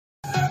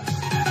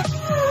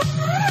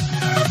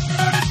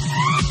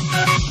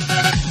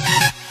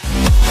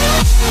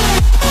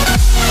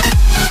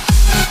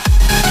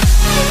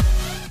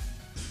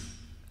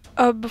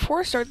before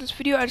I start this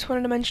video, I just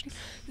wanted to mention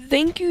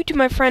thank you to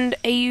my friend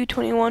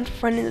AU21 for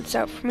finding this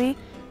out for me.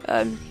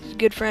 He's a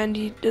good friend.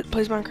 He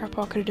plays Minecraft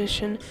Pocket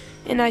Edition,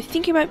 and I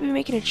think he might be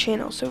making a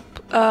channel. So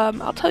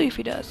I'll tell you if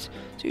he does.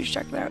 So you should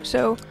check that out.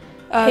 So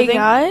hey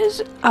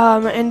guys,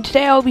 and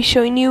today I'll be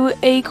showing you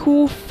a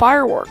cool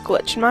Firework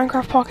glitch in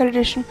Minecraft Pocket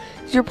Edition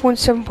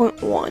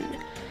 0.7.1.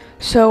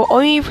 So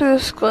all you need for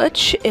this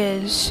glitch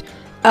is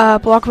a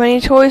block of any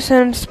choice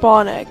and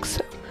spawn eggs.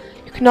 So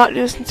you cannot do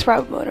this in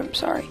survival mode, I'm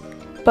sorry.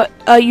 But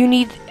you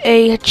need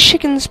a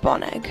chicken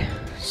spawn egg.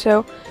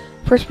 So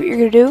first what you're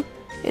going to do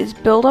is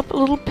build up a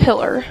little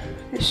pillar,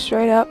 just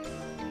straight up.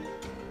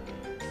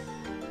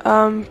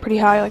 Pretty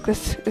high like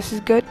this. This is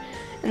good.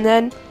 And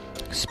then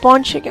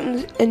spawn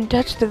chickens and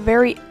touch the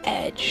very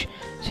edge.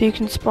 So you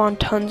can spawn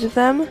tons of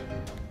them.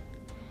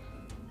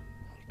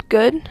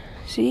 Good.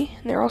 See?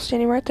 And they're all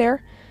standing right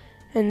there.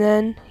 And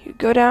then you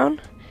go down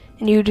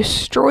and you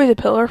destroy the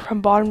pillar from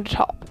bottom to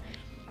top.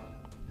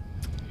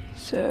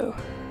 So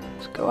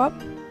let's go up.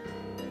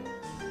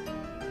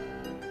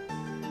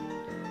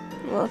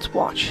 Well, let's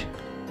watch.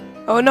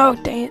 Oh no,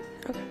 dang it.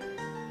 Okay.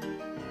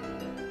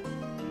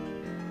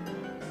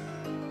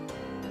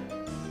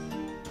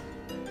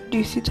 Do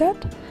you see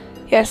that?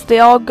 Yes, they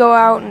all go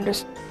out and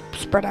just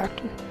spread out.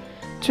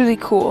 It's really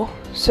cool.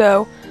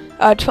 So,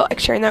 I just felt like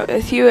sharing that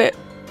with you.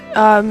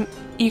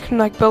 You can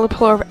like build a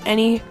pillar of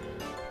any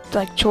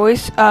like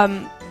choice.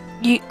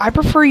 I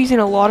prefer using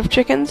a lot of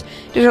chickens.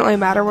 It doesn't really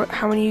matter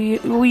how many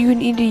you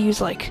need to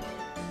use like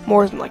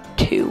more than like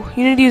 2.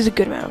 You need to use a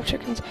good amount of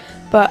chickens,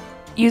 but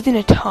using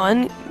a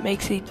ton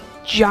makes a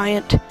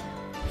giant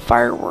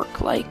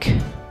firework like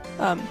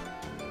kind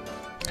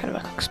of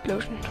like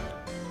explosion.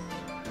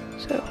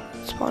 So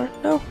spawn it.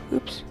 No,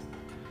 oops.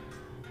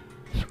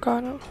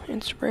 Forgot.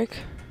 Insta break.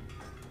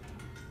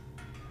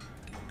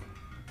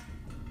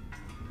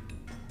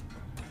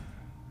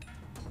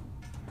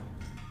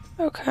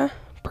 Okay,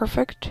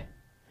 perfect.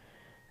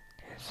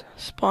 So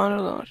spawn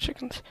a lot of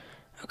chickens.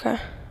 Okay.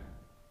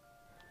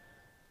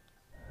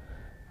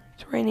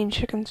 It's raining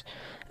chickens.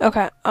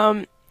 Okay,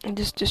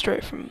 just destroy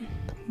it from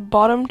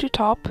bottom to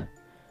top. And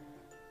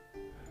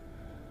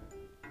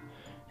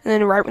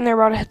then right when they're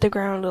about to hit the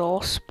ground, it'll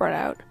all spread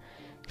out.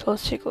 So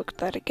let's take a look at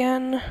that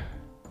again.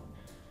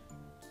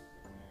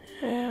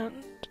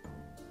 And,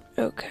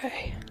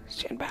 okay,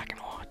 stand back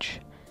and watch.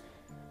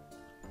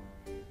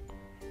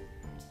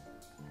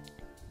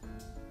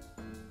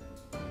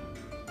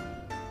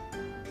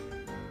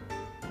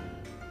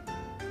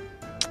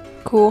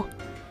 Cool.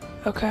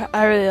 Okay,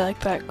 I really like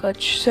that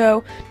glitch.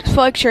 So, just felt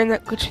like sharing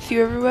that glitch with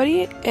you,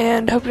 everybody,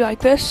 and hope you like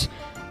this.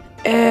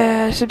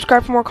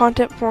 Subscribe for more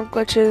content, for more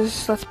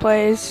glitches, let's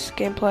plays,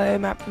 gameplay,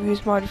 map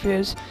reviews, mod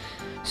reviews.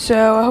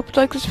 So, I hope you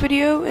like this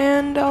video,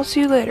 and I'll see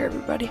you later,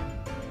 everybody.